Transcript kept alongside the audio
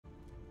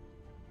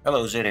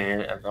Hello, Zere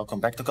here, and welcome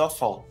back to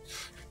Godfall.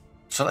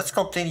 So let's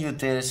continue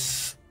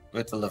this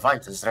with the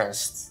Leviathan's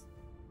Rest.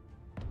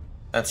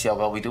 And see how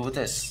well we do with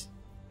this.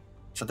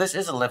 So this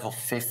is a level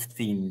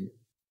 15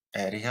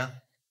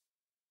 area.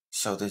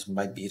 So this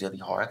might be really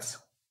hard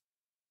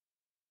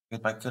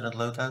with my current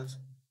loadout.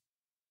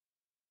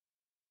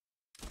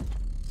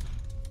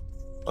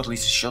 Or at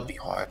least it should be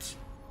hard.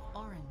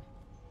 Orin,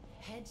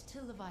 head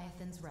to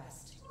Leviathan's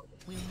Rest.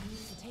 We'll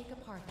need to take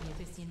apart the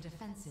Abyssian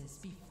defenses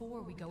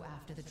before we go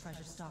after the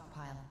treasure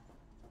stockpile.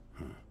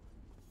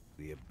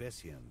 The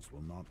Abyssians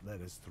will not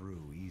let us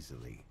through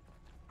easily.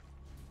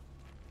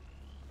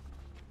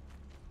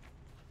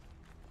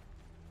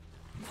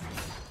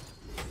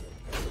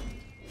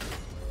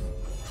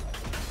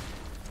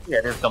 Yeah,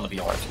 this is gonna be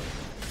hard.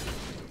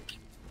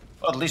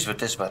 Well, at least with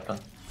this weapon.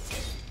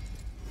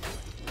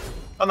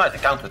 Oh no, I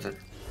count with it.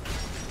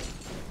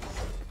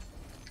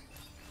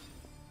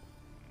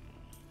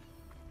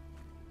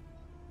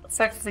 Let's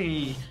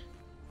actually...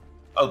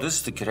 Oh, this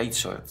is the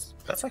greatsword.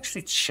 Let's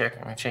actually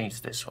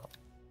change this one.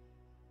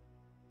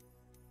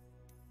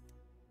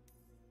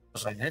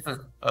 Because I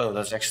never... Oh,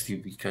 that's actually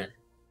weaker.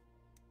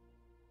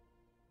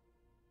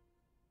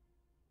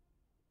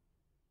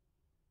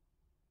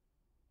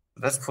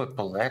 That's for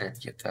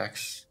polarity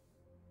attacks.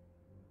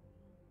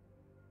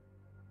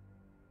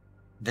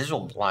 This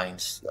one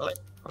blinds.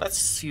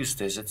 Let's use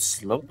this.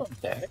 It's low on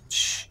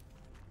damage.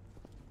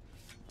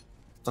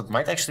 That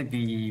might actually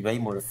be way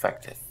more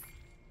effective.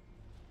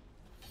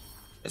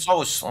 It's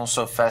always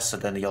also faster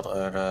than the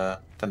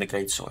other than the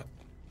greatsword.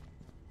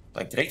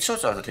 Like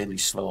greatswords are really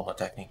slow on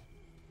attacking.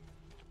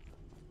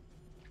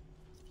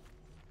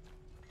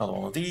 Another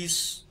one of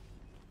these.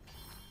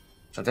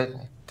 So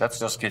that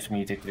just gives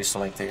me the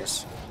crystalline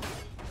tears.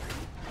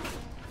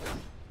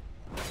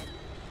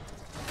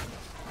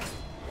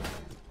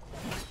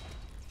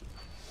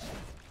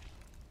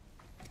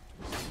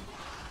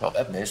 Well,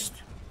 that missed.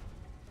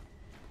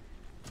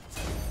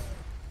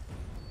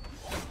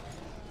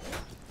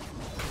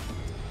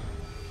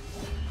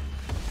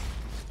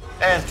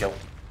 And kill.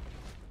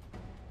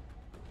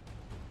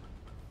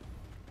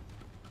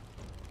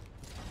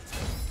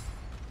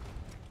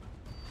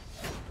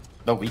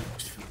 No weak.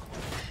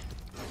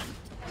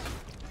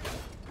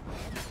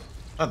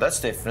 Oh, that's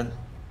different.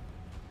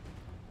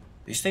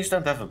 These things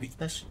don't have a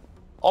weakness.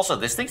 Also,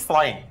 this thing's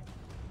flying.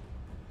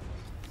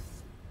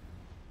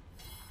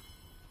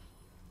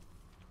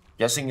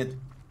 Guessing it.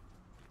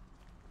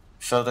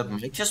 So that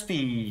might just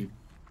be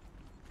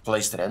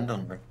placed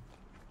randomly.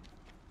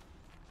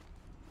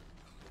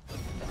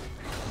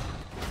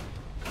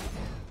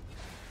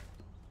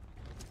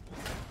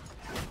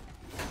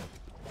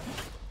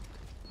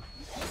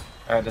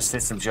 The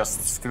system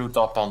just screwed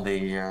up on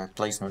the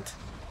placement.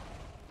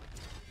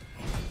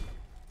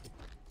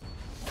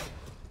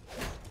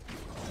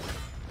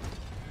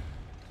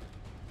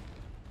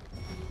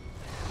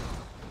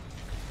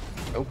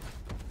 Oh.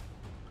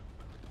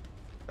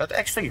 That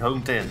actually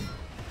homed in.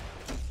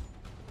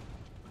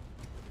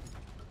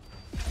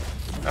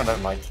 Oh, never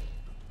mind.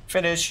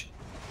 Finish.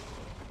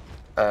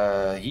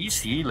 He's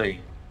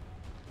healing.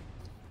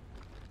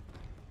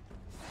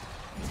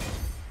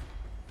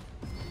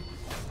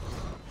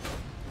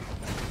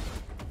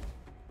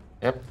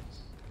 Yep.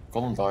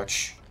 Golden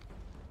dodge.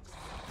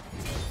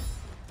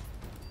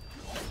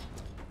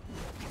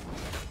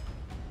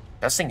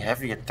 Guessing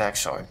heavy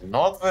attacks are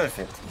not worth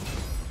it.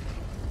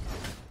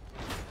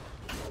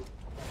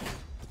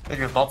 If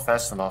you're not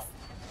fast enough.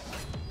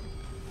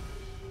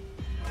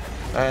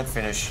 And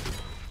finish.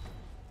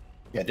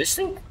 Yeah, this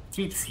thing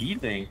keeps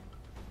healing.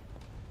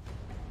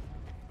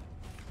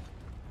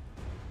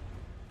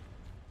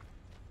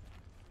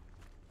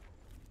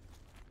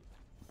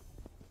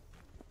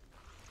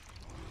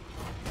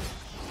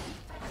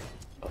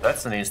 Well,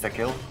 that's an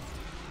insta-kill.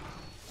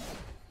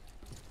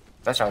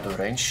 That's out of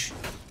range.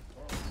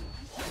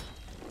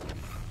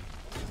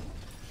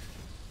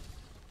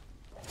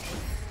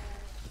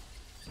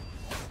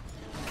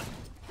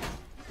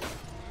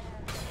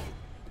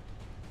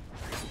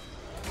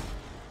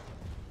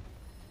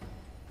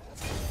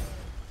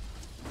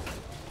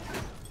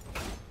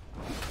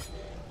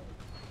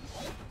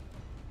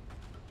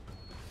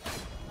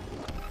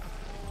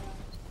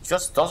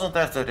 Just doesn't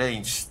have the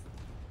range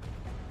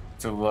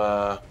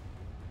to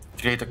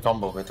create a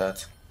combo with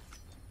that.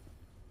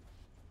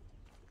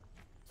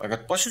 Like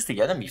it pushes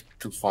the enemy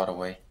too far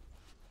away.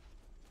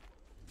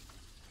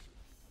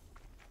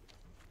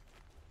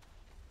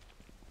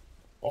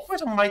 Or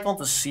I might want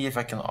to see if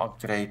I can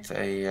upgrade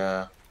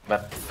a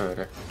weapon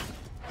further.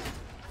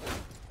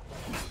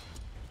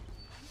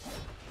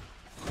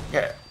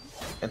 Yeah,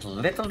 it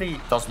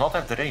literally does not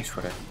have the range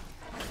for it.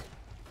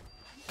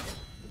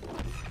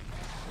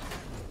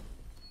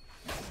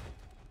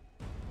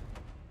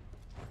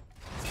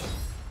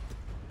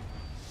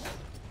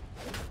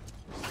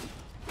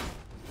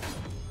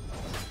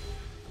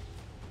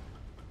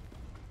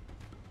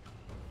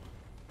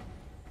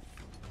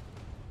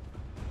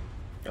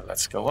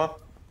 Let's go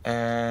up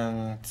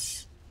and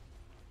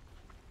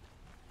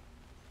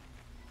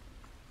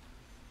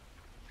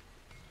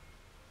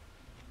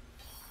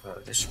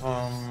This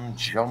one,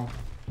 jump.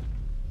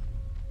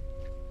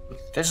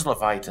 This is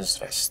Leviathan's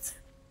Rest.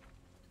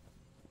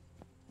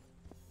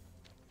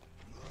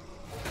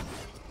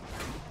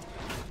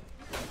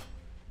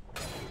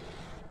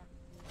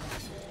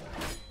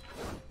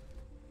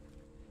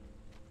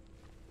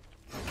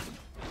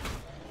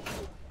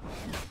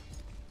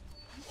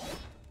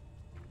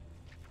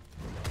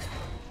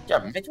 Yeah,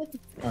 maybe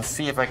I'll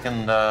see if I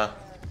can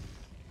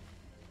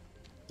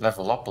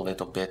level up a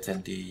little bit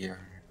in the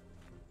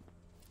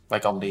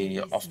like on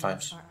the off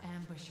times. Are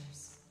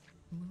ambushers.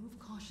 Move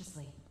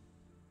cautiously.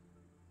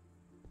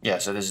 Yeah,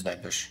 so this is an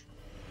ambush.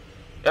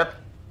 Yep.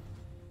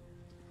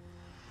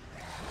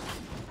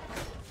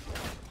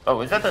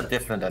 Oh, is that a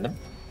different enemy?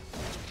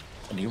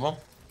 A new one?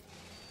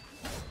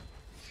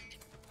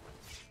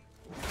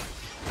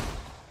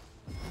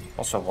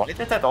 Also, why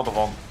did that other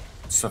one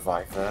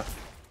survive that?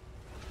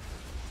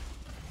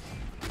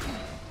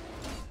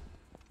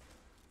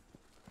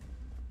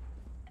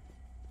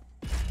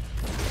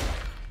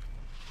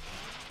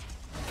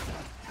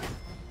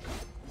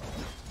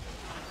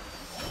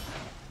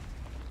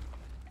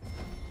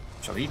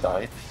 So he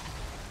died.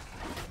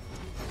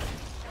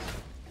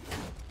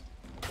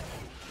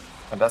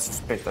 And that's a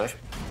spitter.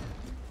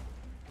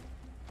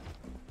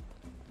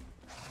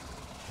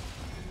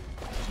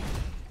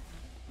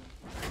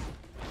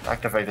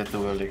 Activated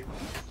too early.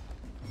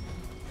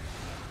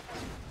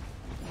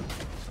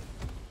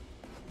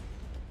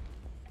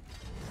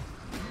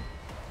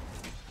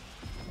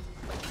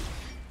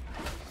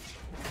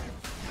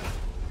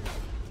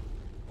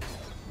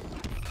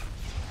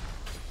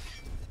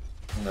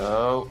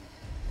 No.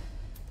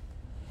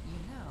 You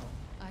know,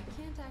 I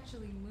can't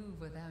actually move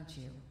without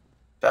you.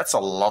 That's a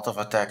lot of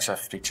attacks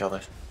after each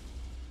other.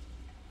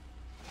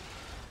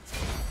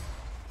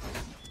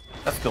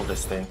 Let's kill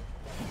this thing.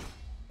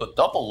 A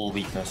double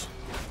weakness.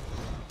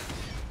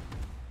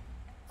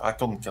 I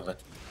couldn't kill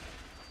it.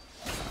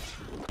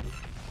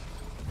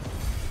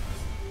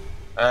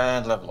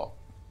 And level up.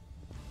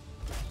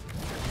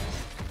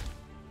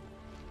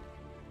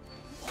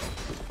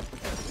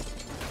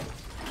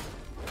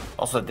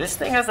 Also, this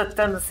thing has a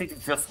tendency to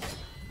just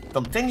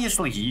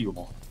continuously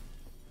heal.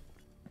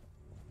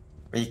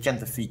 But you can't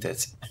defeat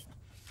it.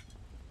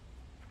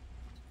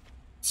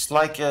 It's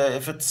like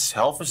if its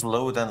health is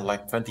lower than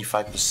like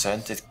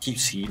 25%, it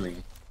keeps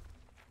healing.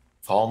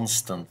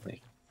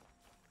 Constantly.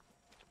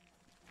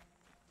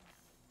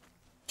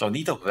 So I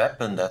need a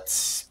weapon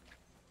that's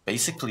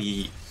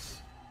basically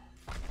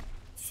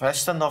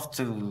fast enough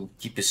to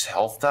keep his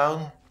health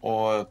down,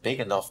 or big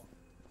enough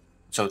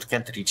so it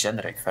can't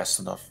regenerate fast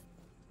enough.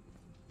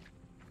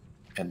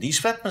 And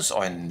these weapons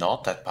are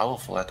not that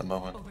powerful at the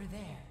moment. Over there.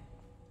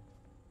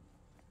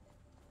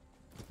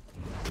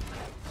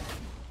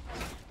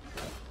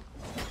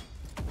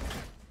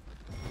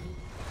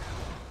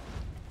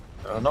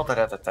 Not a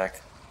red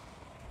attack.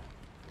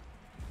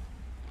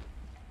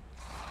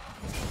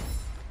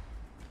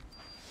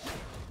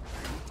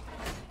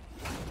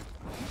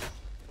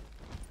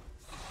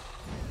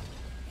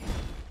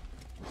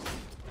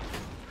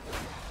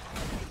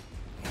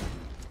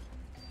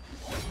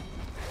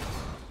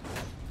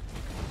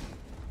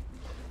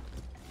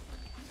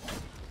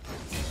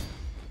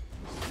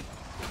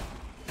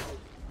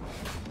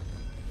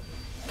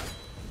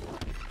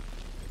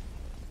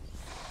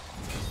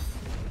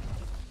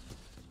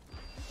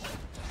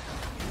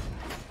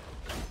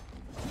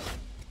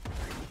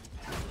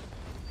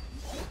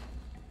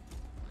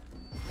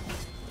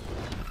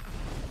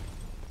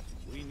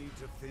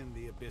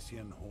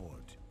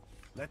 Horde.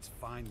 Let's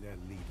find their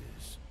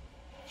leaders.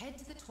 Head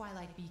to the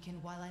Twilight Beacon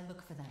while I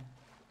look for them.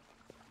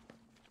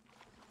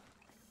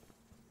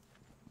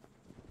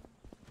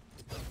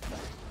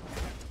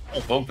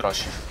 Oh, bone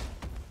crush.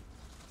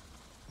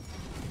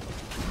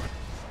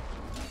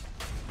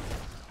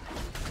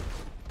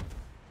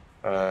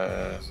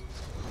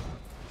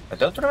 I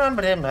don't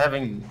remember him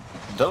having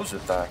those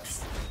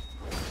attacks.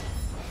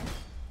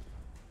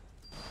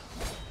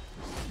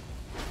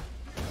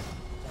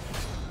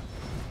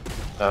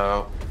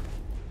 No,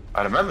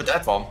 I remember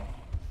that one.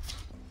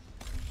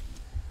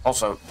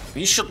 Also,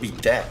 he should be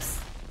dead.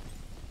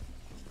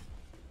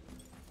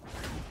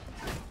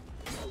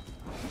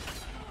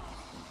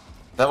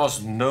 There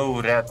was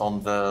no red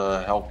on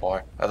the health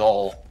bar at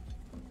all.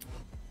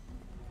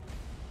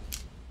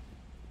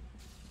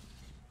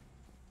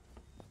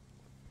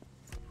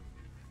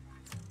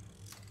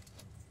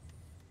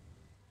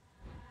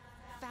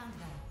 Found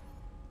them.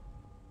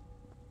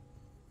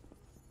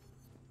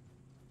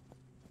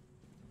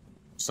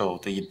 So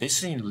the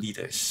Abyssinian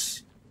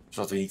leaders is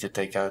what we need to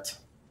take out.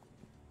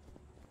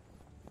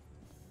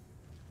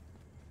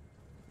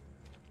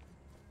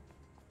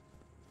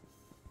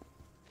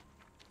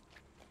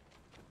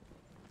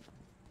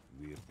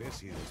 The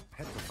Abyssinians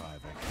petrify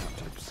their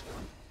captives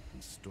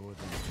and store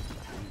them to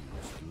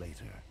be used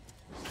later.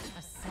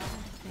 A sad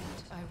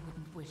fate I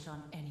wouldn't wish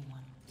on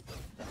anyone.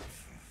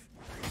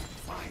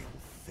 Vile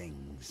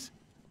things.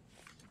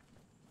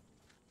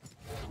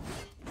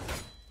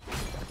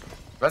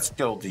 Let's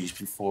kill these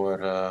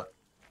before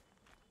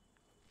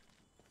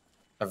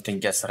Everything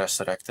gets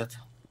resurrected.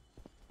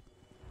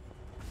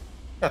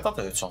 Yeah, that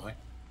did something.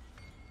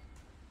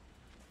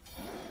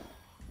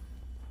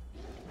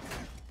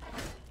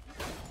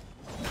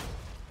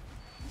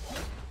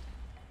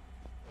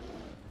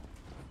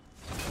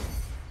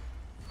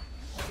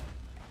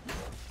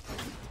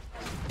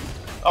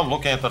 I'm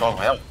looking at the wrong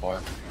health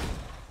bar.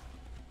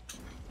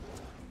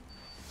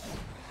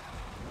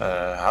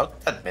 How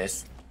did that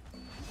miss?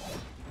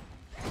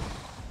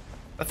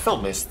 That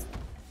still missed.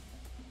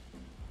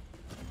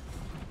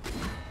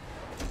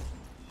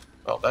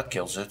 Well, that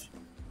kills it.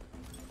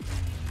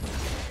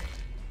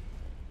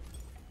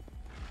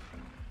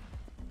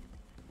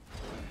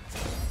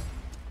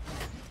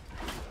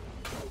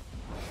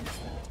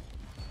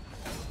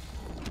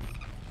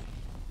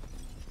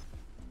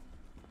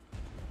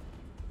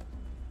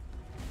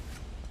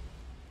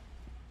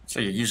 So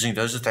you're using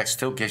those attacks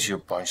still gives you a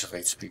bunch of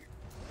HP.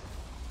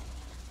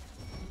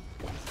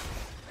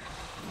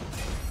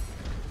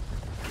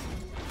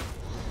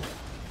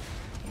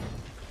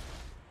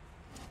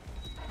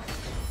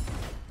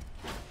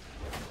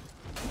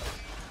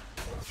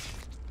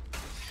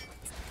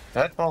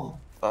 That one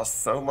does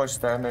so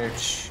much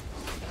damage.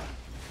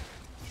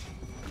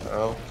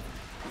 Oh.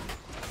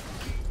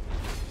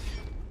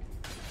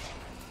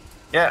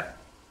 Yeah.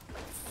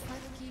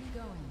 Let's keep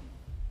going.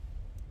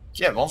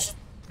 Yeah, once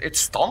it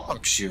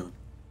stomachs you.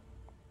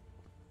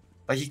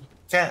 Like you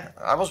can't.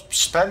 I was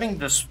spamming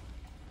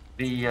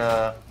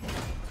the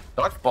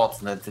dodge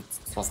button and it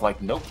was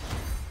like nope.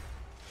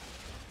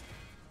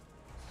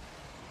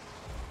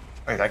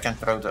 Wait, I can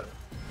throw the.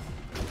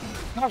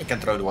 Now I can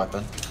throw the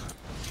weapon.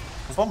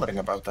 I was wondering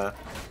about that.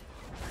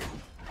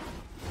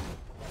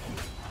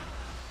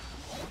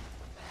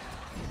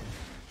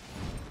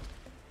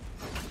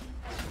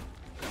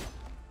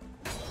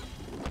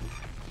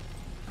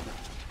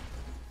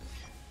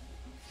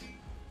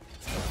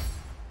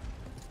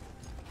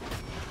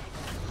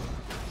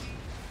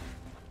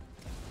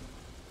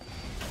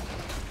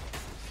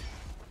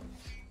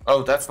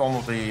 Oh, that's one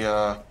of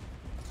the.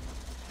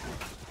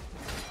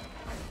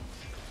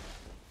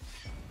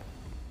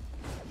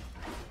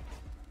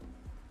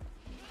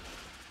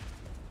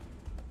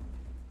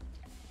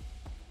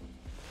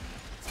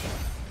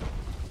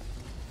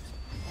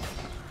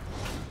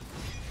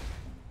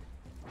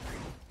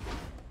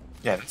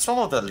 Yeah, that's one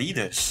of the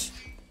leaders.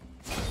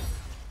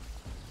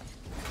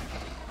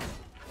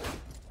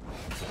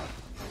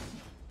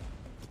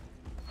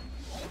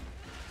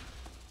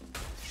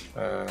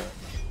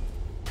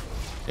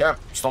 Yeah,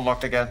 still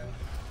locked again.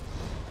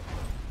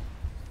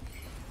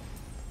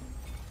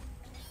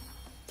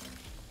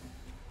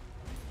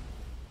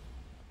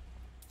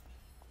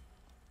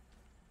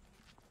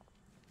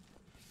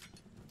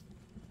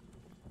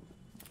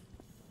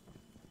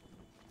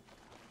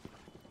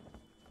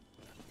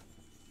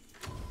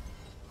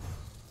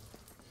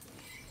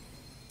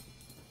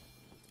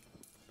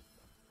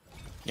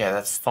 Yeah,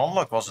 that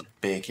stomach was a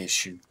big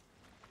issue.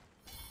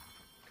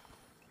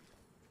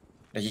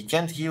 You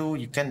can't heal,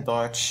 you can't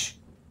dodge.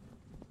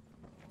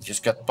 You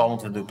just get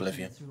pummeled into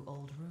oblivion. Through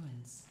old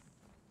ruins.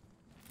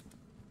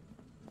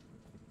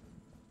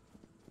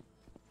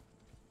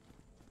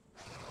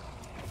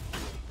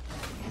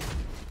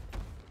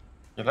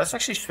 Yeah, let's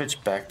actually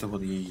switch back to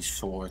the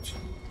sword.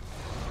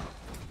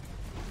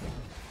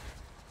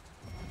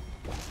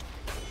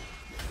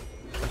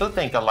 I do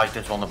think I like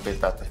this one a bit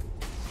better.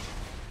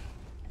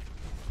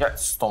 Yeah,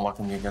 it's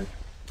stomaching me again.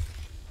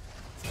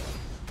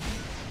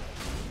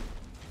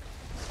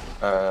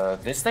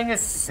 This thing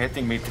is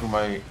hitting me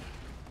through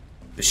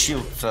the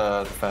shield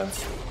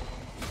defense.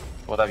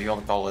 Whatever you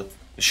want to call it.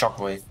 The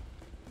shockwave.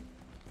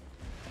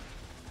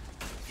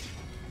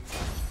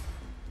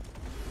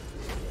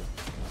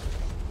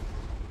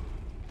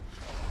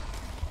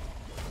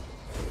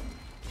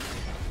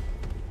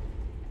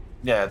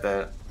 Yeah,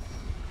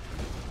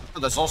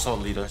 that's also a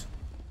leader.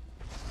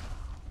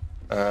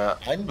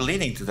 I'm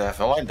bleeding to death.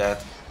 Oh, I'm dead.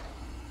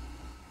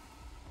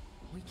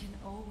 We can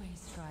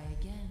always try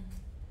again.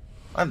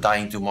 I'm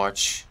dying too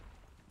much.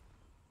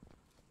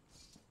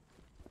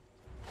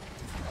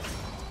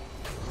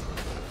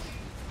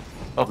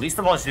 Well, at least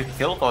the ones you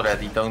killed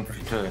already don't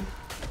return.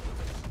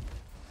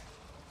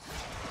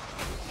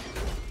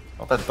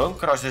 Well, that bone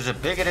crush is a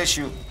bigger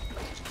issue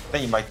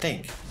than you might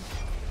think.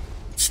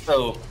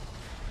 So,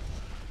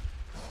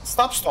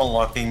 stop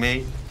stonelocking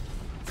me.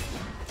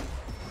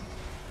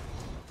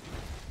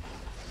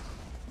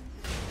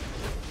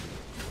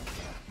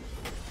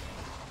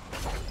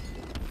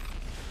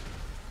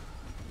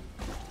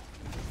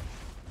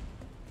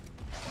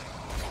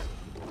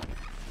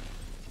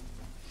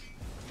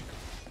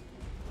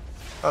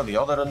 Oh, the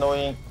other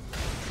annoying.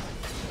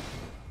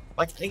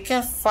 Like, I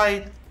can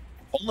fight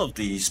all of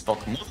these,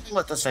 but not all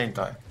at the same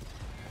time.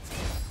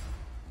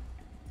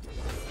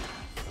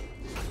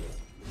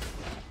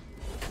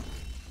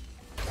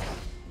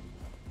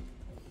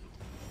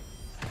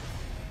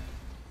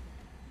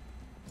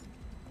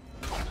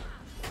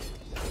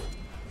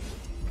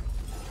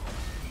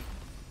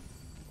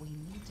 We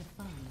need to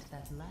find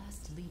that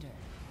last leader.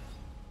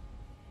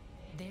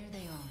 There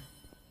they are.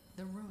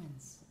 The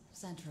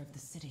center of the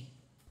city.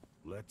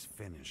 Let's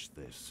finish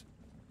this.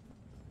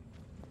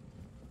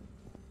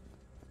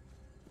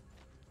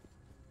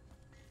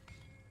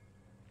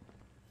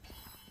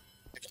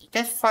 You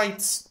can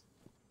fight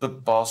the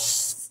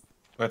boss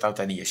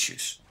without any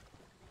issues.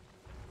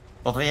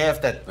 But we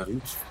have that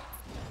brute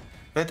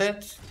with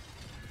it.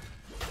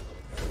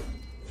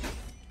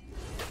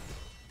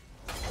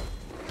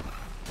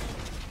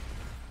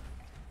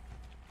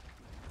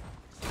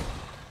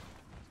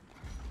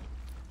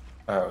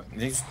 Oh,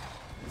 needs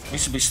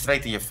to be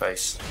straight in your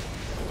face.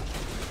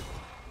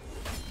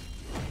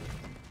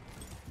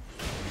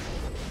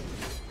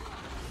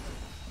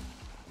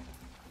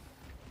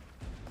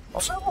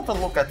 Also, I want to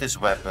look at this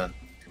weapon,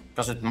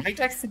 because it might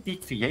actually be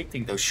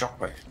creating those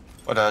shockwave,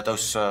 or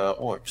those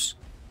orbs.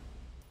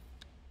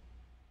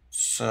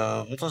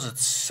 So, what does it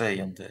say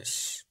on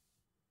this?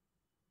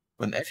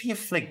 Whenever you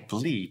inflict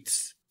bleed,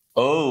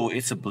 oh,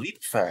 it's a bleed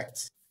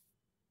effect.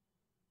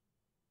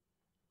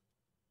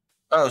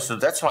 Oh, so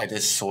that's why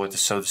this sword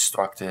is so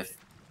destructive.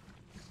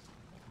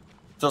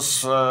 It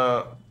does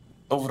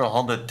over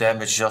 100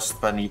 damage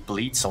just when you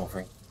bleed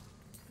something.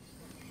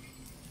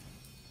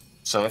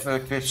 So if you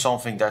equip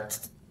something that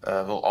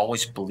will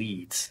always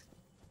bleed,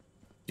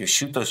 you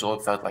shoot those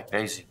orbs out like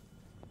crazy.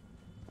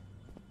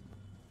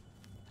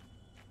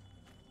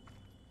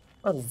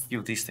 I'll a few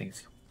of these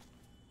things.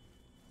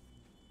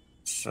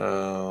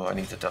 So I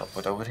need to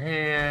teleport over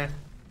here.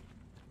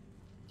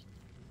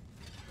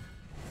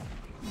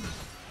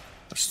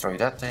 Destroy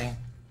that thing.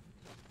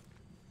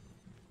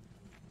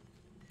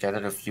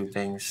 Gather a few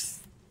things.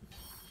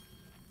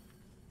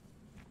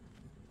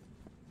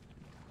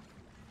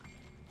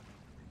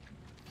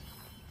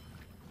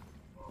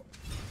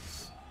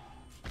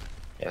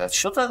 Yeah, that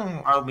should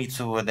allow me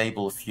to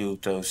enable a few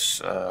of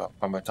those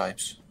armor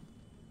types.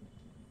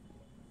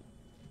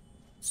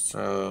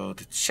 So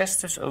the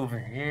chest is over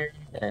here,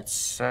 and it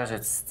says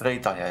it's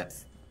straight ahead.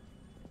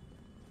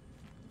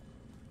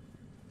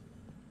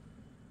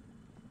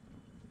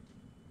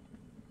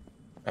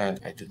 And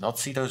I do not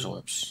see those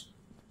orbs.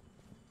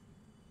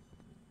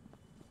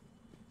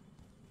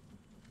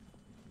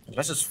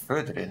 Unless it's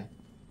further in,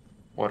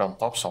 or on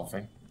top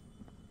something.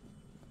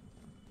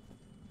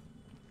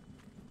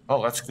 Oh,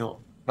 let's go.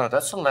 No,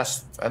 that's the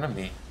last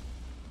enemy.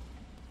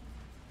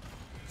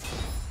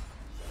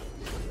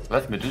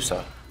 Let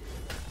Medusa.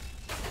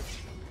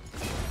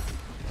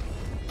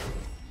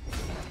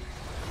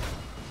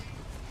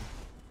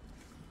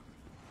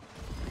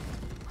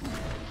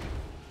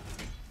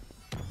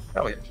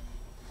 Oh yeah.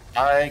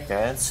 I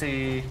can't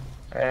see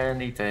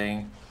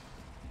anything.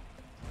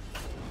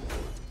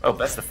 Oh,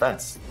 best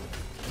defense.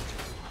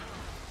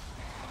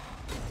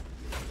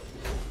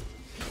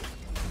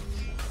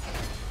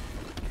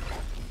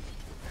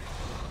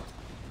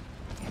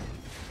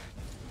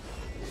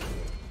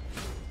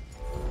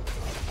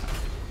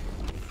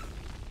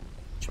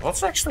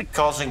 What's actually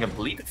causing a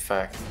bleed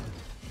effect?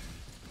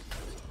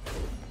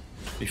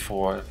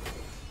 Before.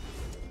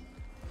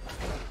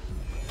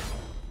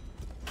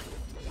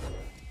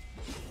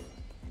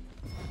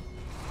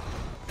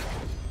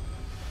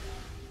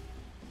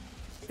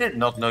 Did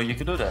not know you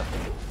could do that.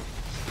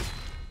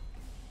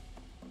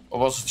 Or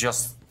was it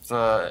just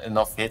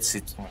enough hits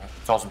it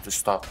caused him to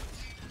stop?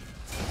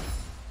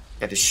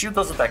 Yeah, the shield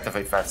doesn't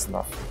activate fast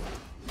enough.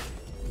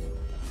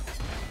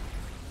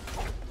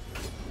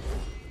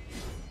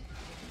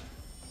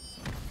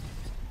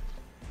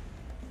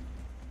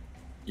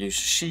 Use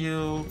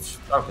shield.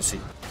 Oh, I can see.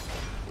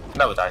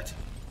 No, it died.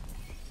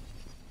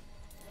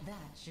 That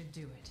should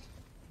do it.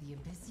 The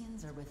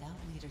Abyssians are without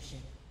leadership.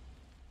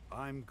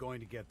 I'm going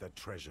to get the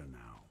treasure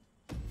now.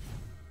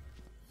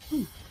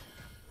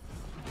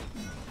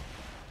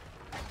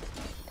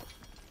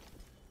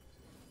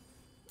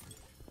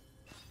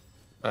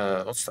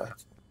 What's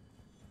that?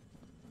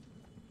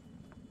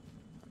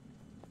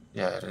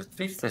 Yeah,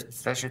 retrieve the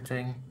treasure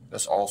thing.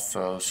 There's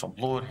also some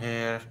lore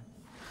here.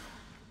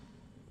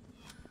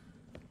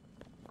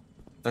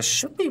 There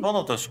should be one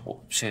of those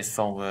orbs here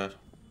somewhere.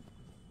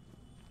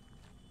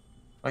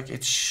 Like,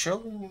 it's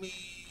showing me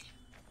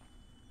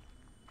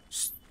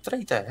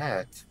straight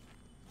ahead.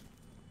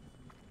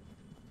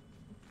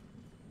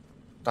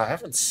 I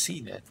haven't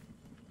seen it.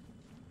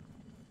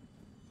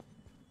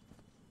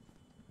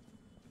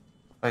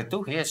 I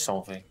do hear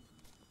something.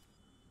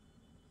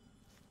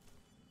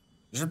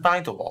 Is it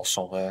behind the wall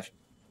somewhere?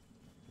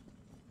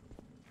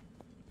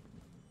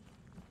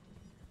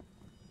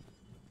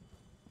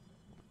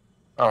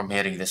 Oh, I'm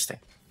hearing this thing.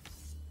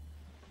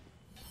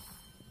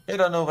 I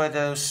don't know where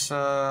those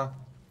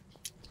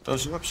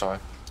orbs are.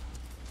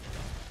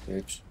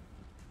 Oops.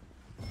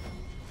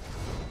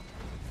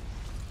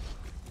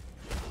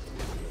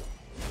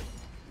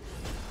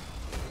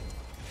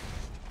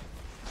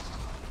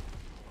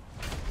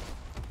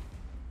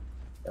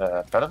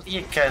 Apparently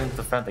you can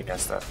defend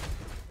against that.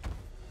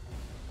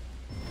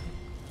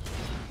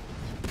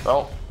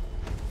 Well,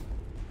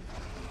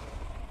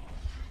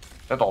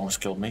 that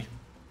almost killed me.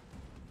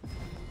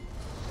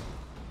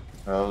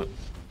 No,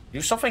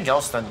 use something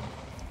else than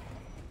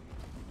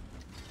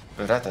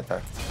the red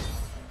attack.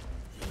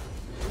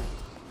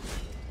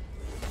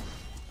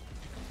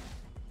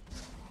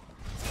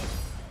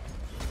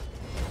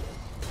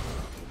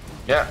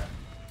 Yeah,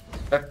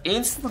 that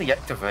instantly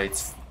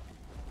activates.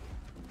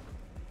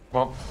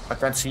 Well, I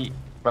can't see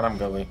where I'm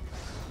going.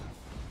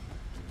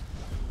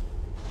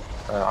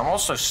 I'm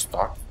also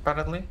stuck,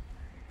 apparently.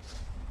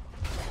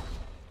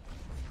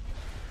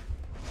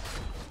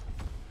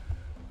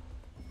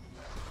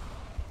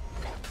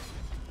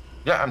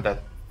 Yeah, I'm dead.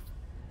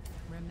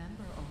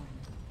 Remember, Owen,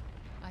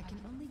 I can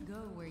only go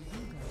where you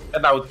go.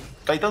 And now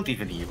they don't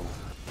even heal.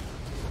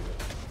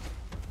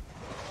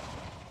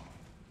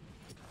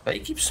 They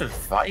keep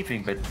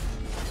surviving with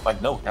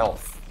like no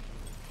health.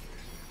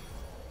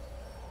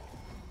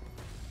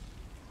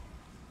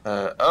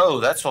 Oh,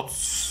 that's what's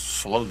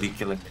slowly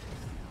killing me.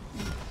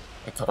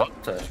 A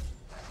corruptor.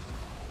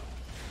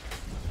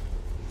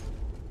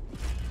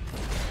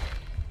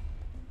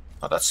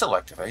 Oh, that's still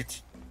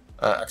activated.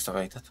 A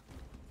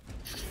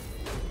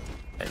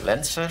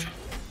Lancer.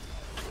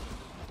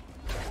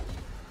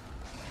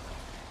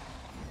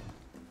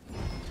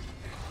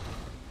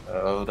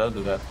 Oh, don't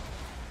do that.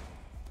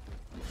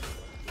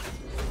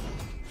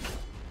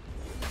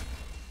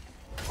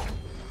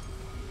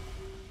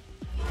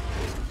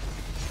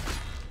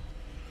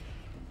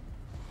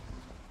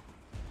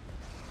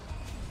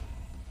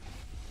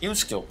 Use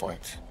skill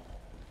point.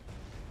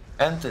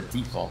 And the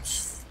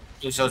defaults.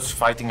 So it's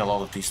fighting a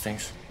lot of these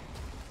things.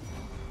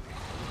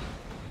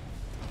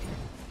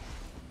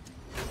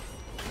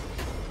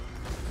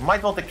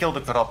 Might want to kill the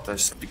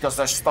corruptors because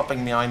they're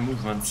stopping my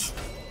movements.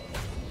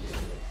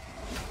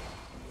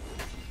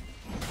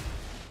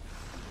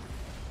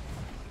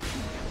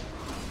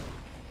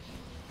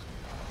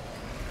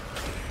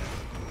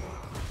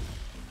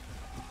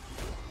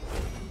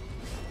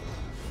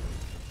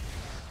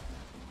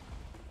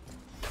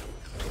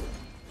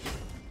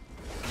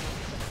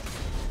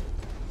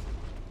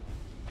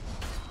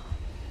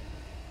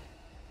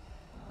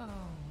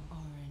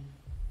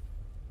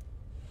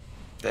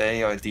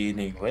 They are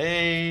dealing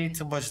way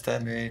too much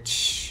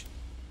damage.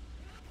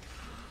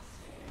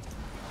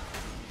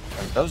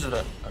 And those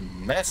are a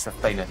massive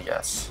pain in the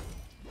ass.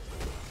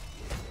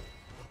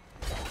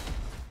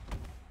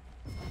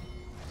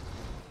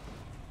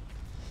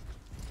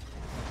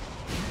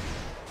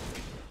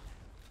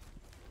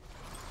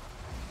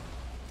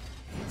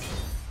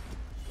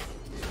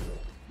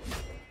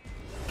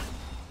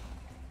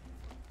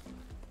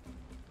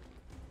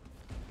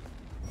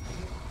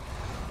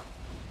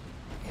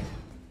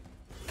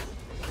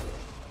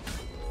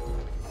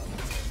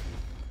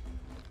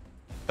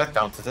 That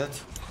counted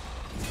it.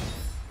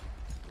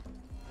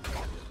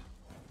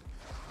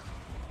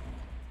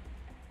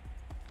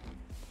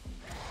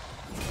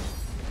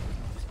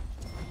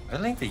 I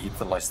think they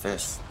utilized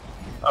this.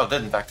 Oh,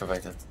 didn't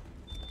activate it.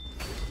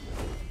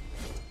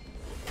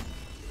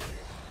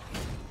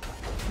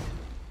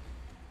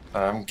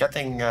 I'm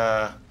getting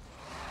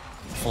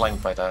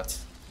flanked by that.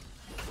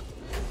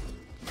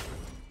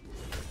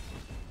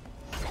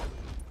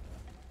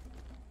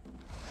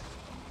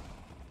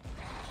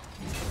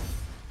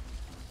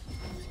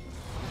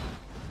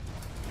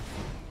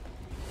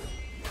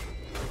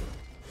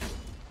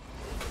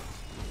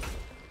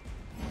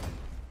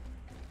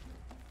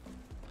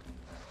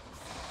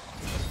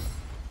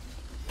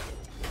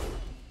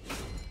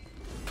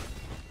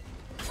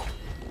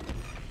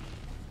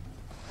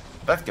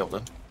 That killed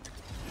him.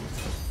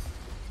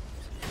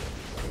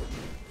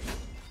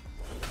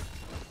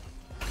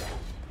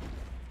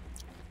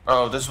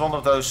 Oh, this is one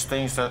of those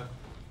things that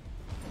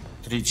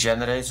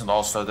regenerates and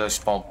also they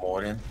spawn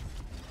more in.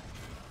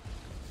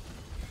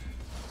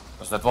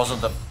 Because that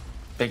wasn't a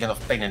big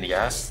enough pain in the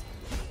ass.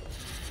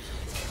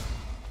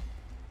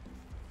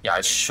 Yeah,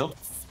 I should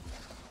have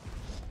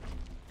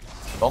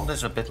done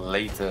this a bit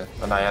later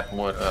when I had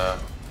more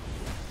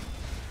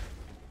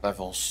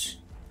levels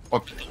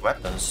or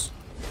weapons.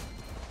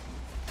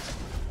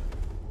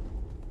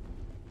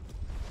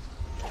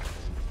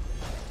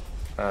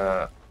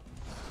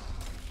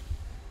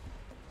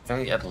 Can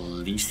we at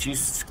least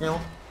use the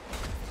skill?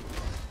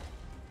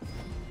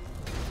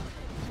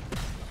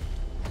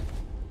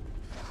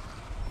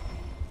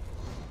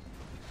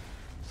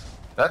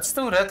 That's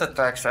two red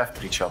attacks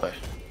after each other.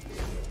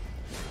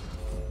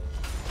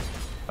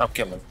 I'll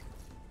kill him.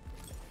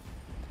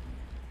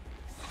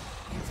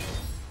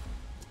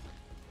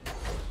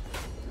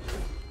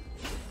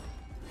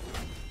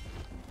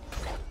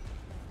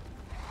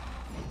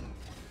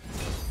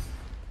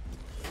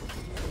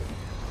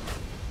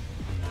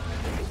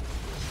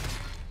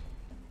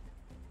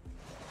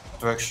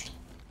 Works.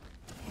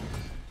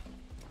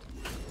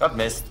 Got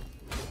missed.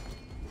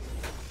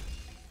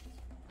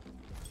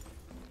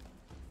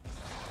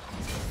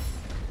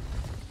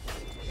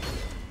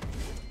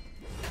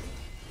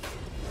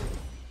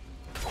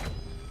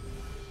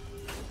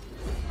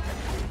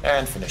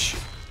 And finish.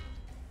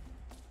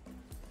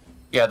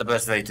 Yeah, the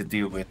best way to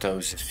deal with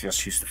those is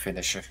just use the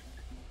finisher.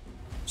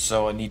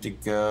 So I need to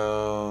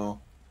go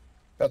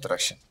that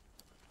direction.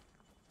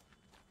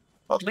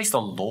 Well, at least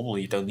on normal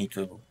you don't need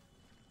to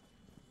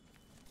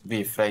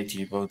be afraid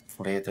you won't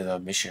clear the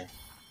mission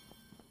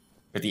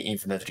with the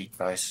infinite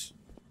retries.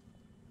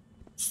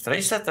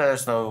 Strange that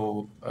there's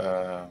no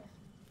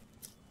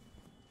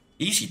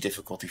easy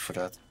difficulty for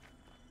that.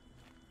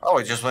 Oh,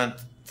 it just went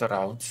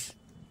around.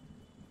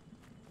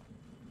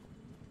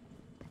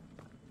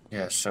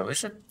 Yeah, so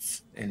is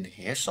it in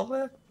here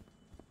somewhere?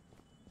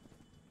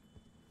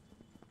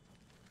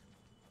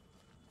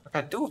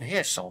 I do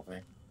hear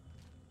something.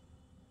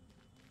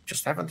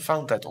 Just haven't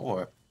found that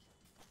orb.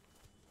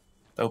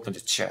 Open the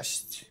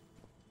chest.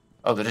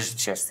 Oh, there is a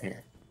chest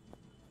here.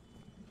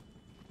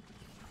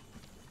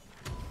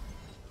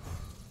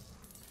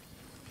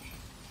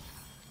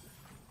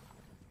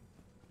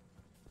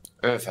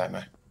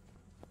 Earthhammer.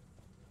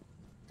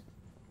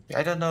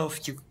 I don't know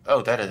if you...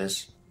 Oh, there it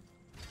is.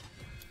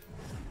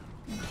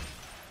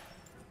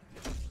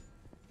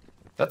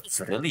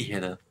 That's really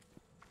hidden.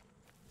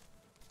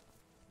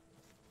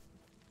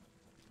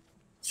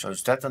 So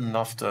is that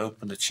enough to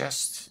open the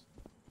chest?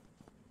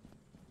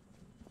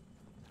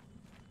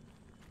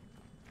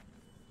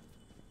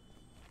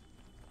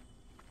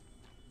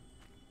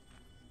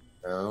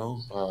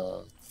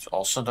 No, it's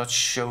also not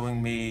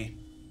showing me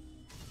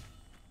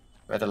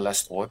where the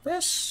last orb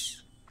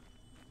is.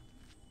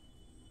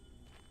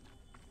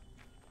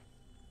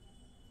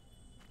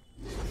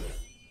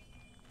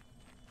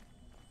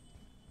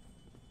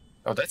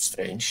 Oh, that's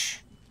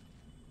strange.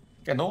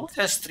 Yeah, no one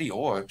has 3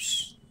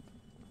 orbs.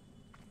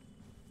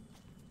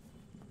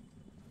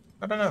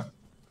 I don't know.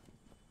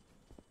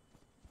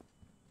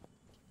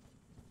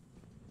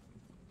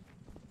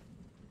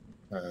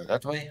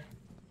 That way.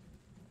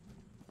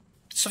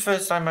 It's the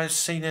first time I've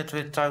seen it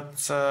without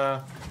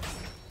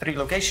 3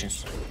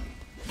 locations.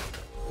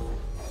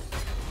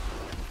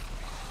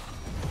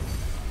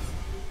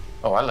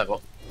 Oh, I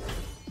level.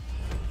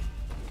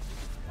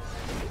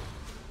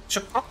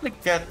 Should probably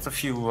get a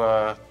few,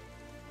 or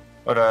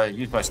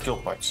use my skill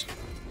points.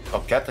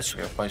 Oh, get the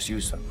skill points,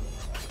 use them.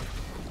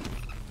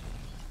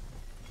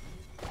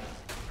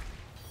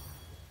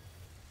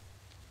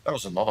 That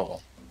was another one.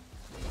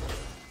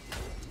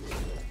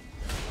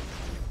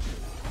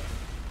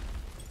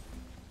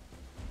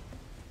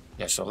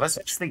 Yeah, so let's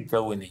actually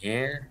go in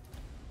here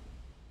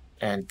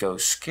and go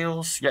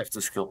skills. You have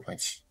 2 skill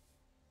points.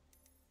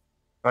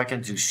 If I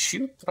can do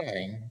shoot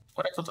trying,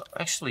 but I could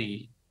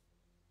actually...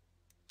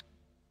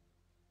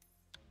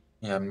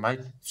 Yeah,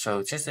 might...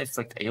 So just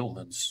inflict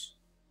ailments.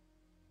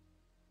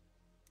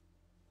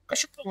 I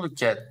should probably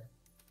get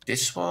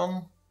this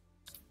one.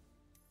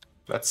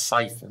 Let's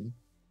siphon.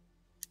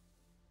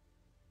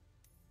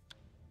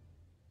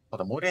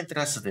 But I'm more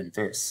interested in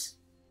this.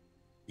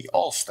 The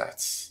all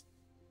stats.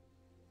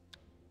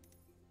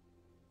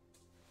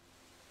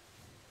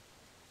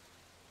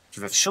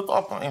 So that should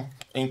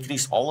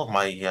increase all of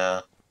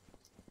my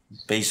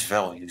base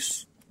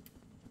values.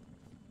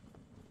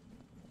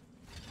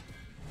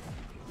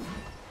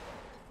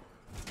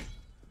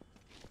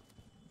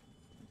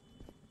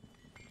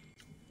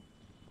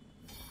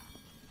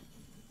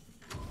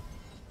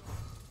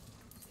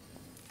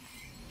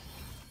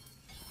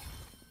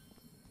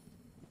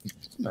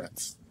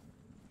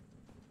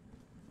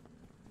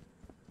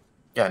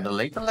 Yeah, in the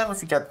later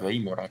levels you get way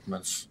more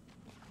arguments.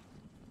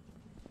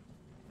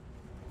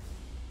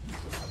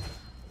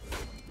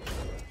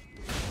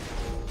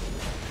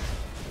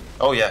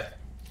 Oh yeah,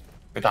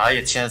 with a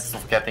higher chance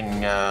of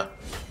getting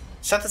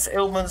status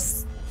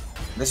ailments,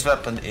 this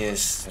weapon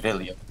is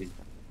really OP.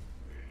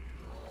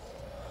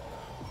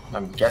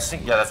 I'm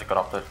guessing, yeah, that's a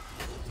corruptor.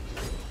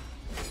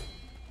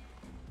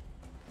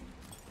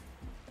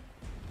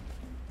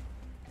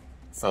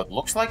 So it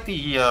looks like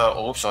the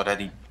orbs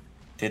already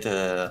did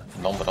a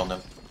number on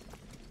them.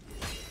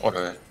 Or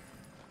a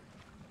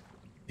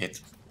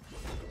hit.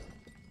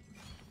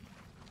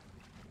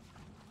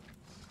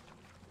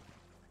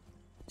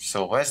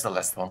 So where's the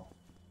last one?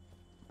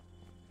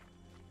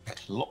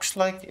 It looks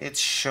like it's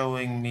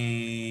showing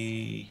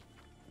me...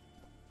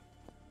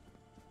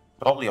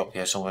 Probably up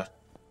here somewhere.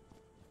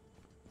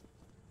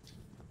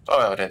 Oh,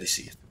 I already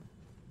see it.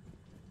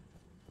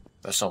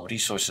 There's some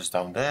resources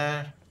down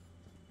there.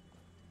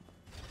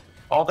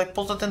 Oh, they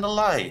put it in the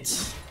light.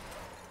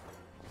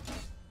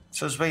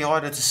 So it's way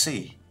harder to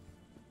see.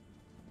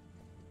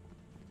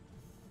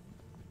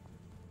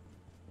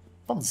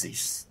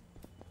 Funsies.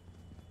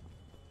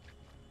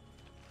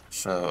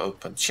 So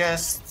open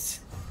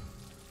chest.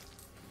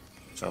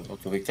 So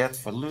what do we get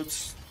for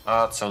loot?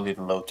 Ah, it's only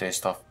the low tier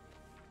stuff.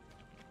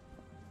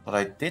 But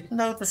I did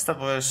notice there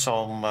were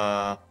some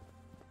model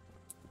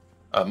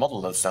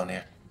loads down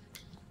here.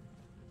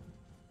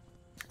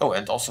 Oh,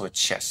 and also a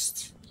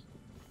chest.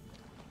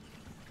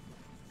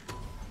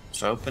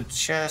 So open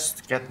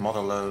chest, get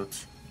model load.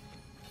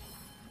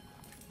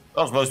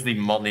 That was mostly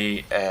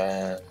money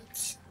and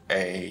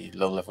a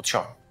low level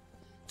charm.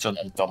 So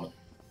uncommon.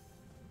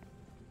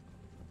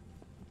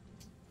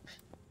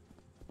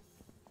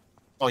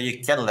 Oh, you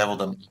can level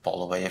them up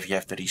all the way if you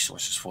have the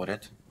resources for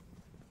it.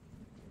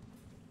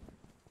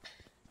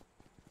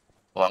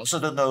 Well, I also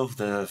don't know if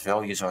the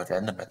values are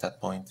random at that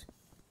point.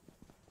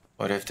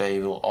 Or if they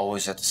will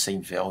always have the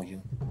same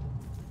value.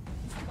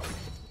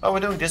 Oh, we're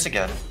doing this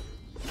again.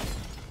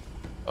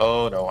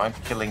 Oh no, I'm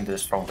killing the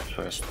strongest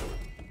first.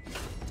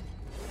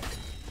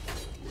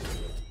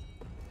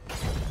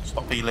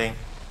 Stop healing.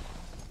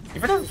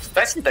 Even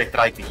especially they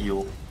try to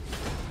heal.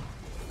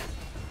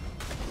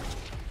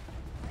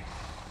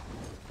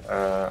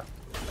 Okay.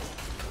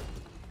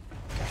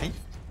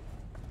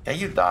 Can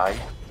you die?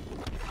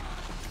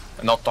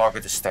 And not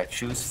target the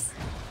statues?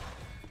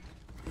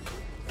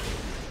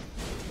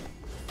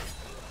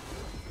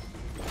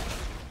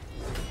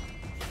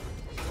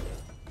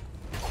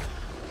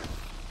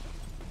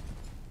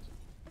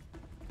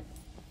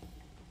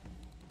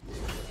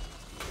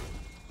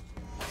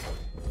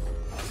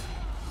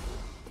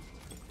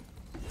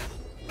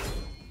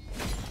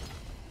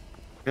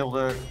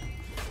 Builder,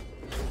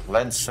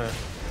 Lancer.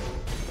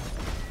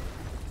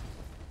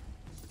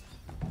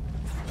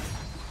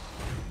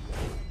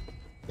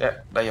 Ja,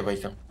 ben je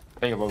beter.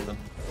 Ben je boven.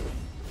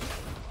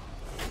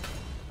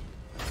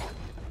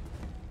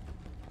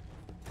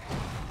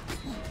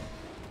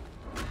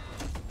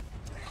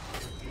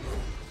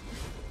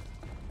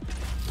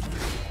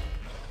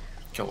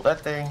 Kill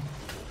that thing.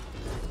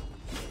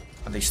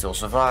 And he still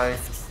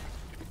survived.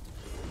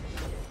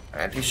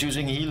 And he's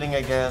using healing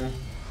again.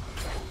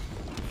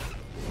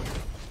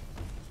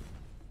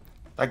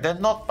 Like, they're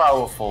not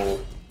powerful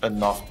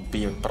enough to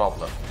be a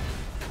problem.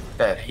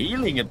 Their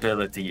healing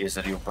ability is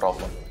a real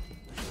problem.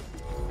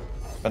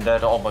 And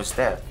they're almost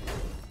dead.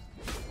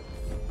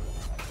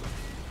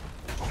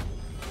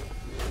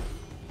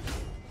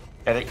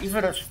 And they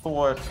even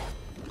restored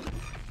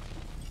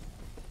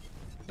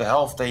the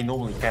health they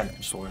normally can't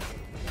restore.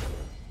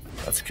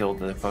 Let's kill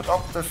the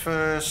Vodopter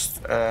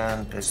first,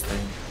 and this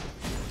thing.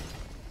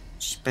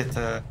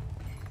 Spitter,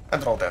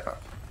 and roll that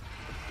out.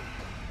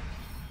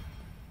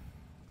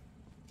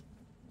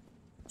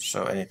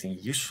 So anything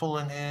useful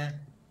in here?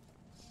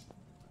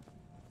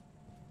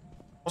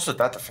 What's the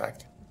that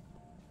effect?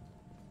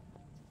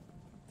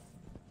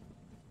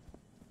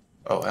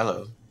 Oh,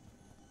 hello.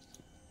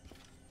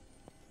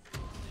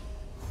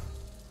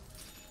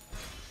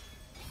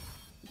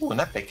 Ooh, an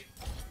epic.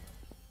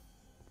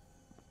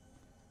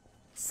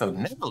 So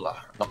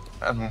Nebula, not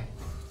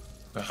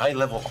the high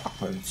level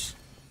augments.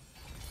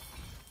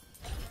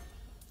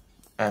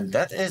 And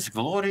that is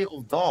Glory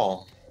of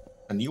Dawn,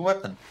 a new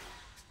weapon.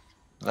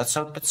 Let's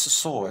hope it's a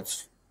sword.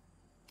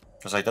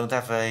 Because I don't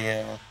have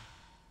a...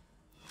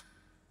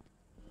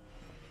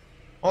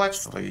 Well,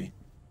 actually...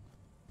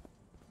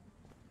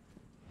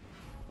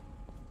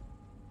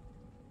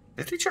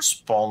 Did he just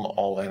spawn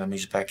all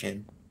enemies back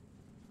in?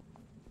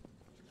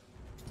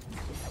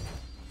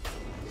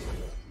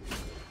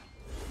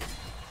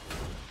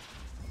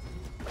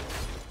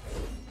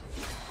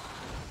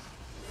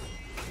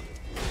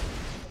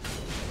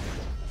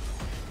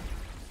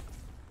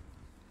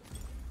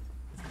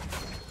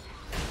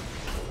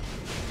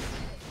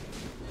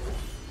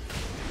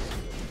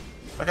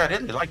 Like, I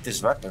really like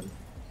this weapon.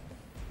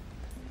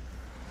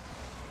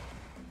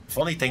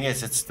 Funny thing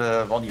is, it's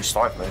the one you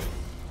start with.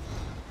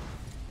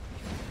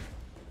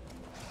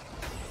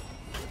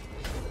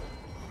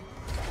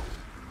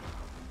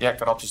 Ja, ik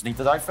had dus niet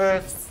de die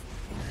first.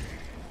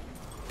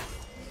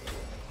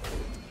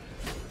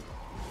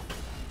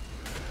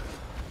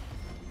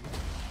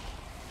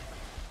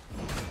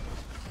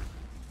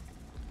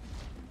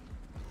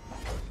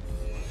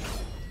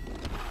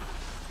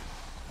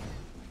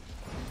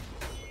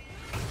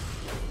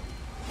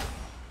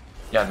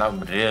 Yeah, now I'm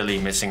really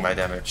missing my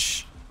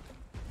damage.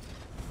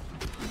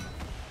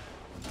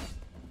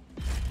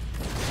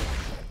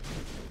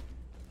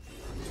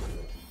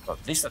 But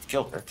at least that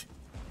killed it.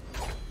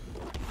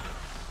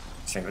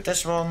 Same with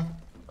this one.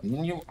 A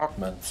new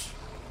augment.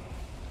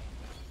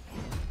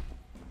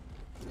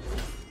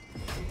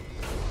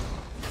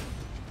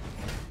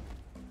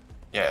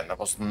 Yeah, and I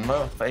was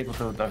not able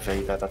to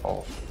evade that at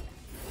all.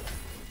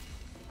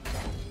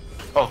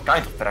 Well,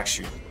 kind of tracks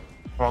you.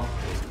 Come on.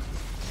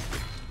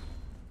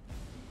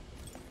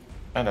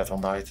 And that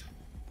one died.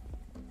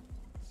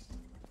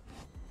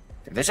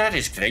 This area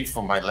is great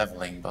for my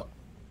leveling, but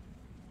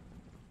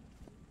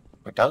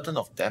without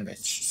enough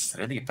damage, it's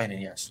really a pain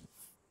in the ass.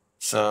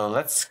 So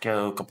let's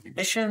go complete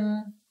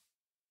mission.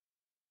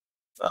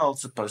 Well,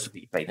 it's supposed to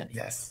be a pain in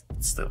the ass,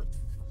 but still.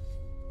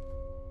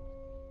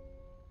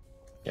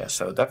 Yeah,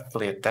 so that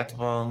cleared that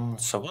one.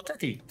 So what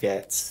did he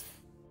get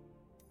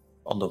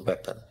on the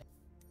weapon?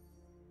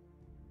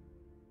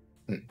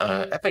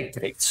 Epic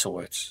Great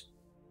Sword.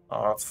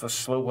 Oh, it's a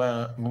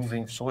slow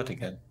moving sword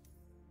again.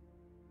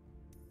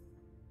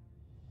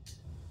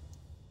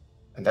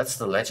 And that's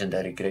the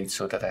legendary Great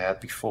Sword that I had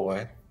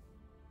before.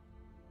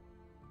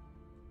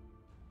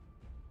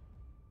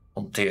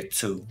 On tier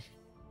 2.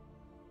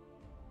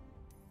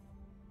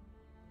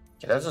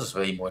 Yeah, that does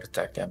way more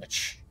attack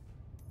damage.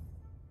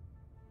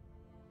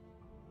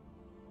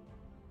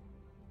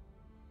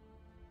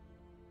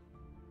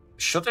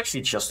 Should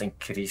actually just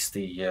increase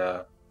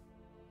the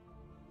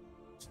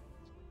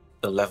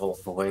level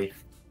of the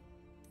wave.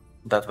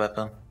 That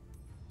weapon.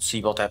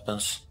 See what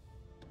happens.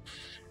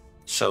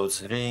 So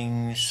it's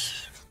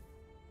rings.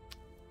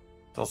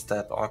 Does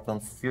that Archon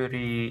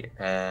Fury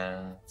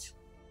and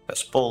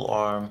Best Pole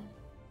Arm.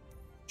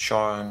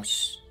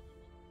 Charms.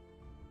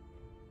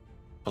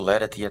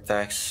 Polarity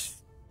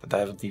attacks. that I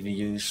haven't even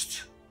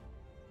used.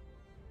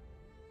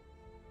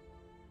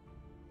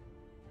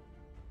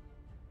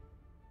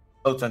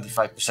 Oh,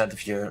 25%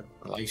 of your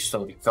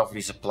lifestone recovery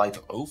is applied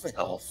to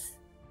overhealth.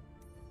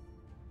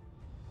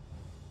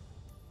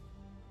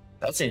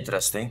 That's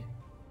interesting.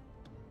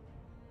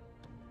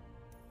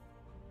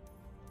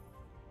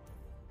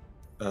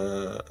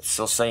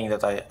 Still saying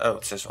that oh,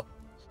 it's this one.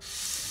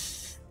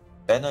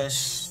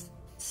 Banish.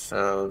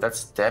 So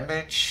that's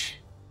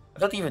damage. I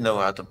don't even know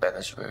how the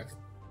banish works.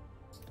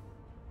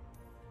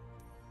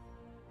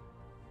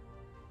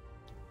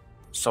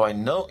 So I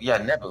know, yeah,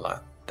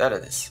 Nebula. That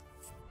it is.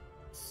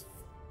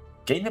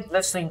 Gain the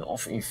blessing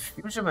of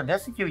infusion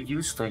whenever you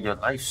use your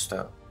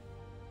lifestone.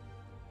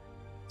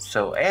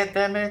 So air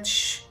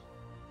damage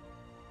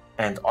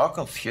and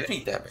Archon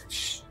Fury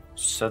damage.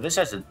 So this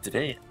has a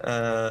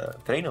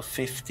drain of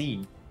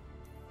 15.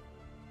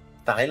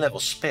 The high level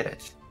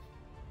spirit.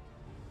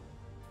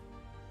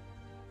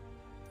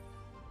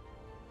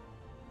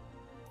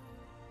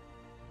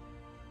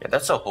 Yeah,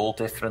 that's a whole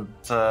different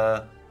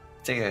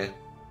thing.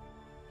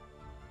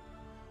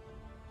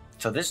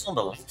 So this is on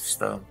the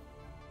lifestone.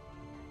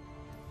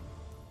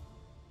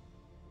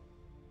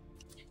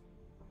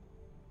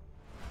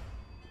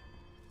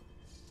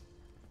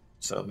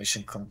 So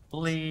mission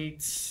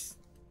complete.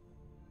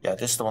 Yeah,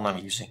 this is the one I'm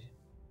using.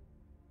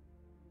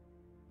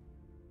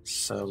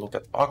 So look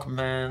at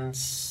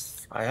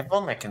augments. I have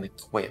one I can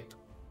equip.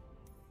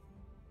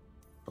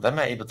 But am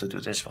I able to do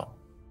this one?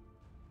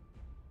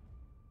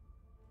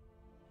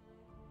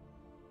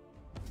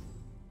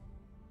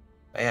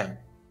 I am.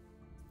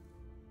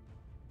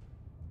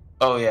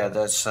 Oh yeah,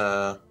 that's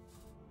the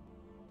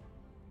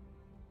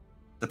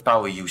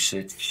power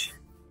usage.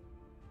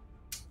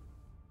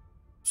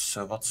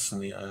 So what's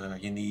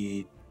you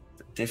need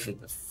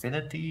different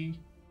affinity.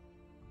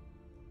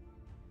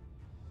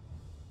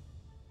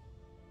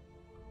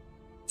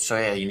 So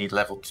yeah, you need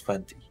level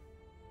 20.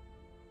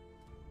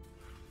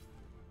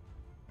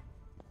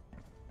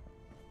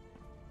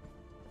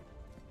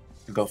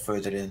 To go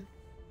further in.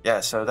 Yeah,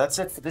 so that's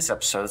it for this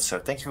episode. So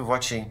thank you for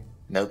watching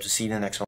and hope to see you in the next one.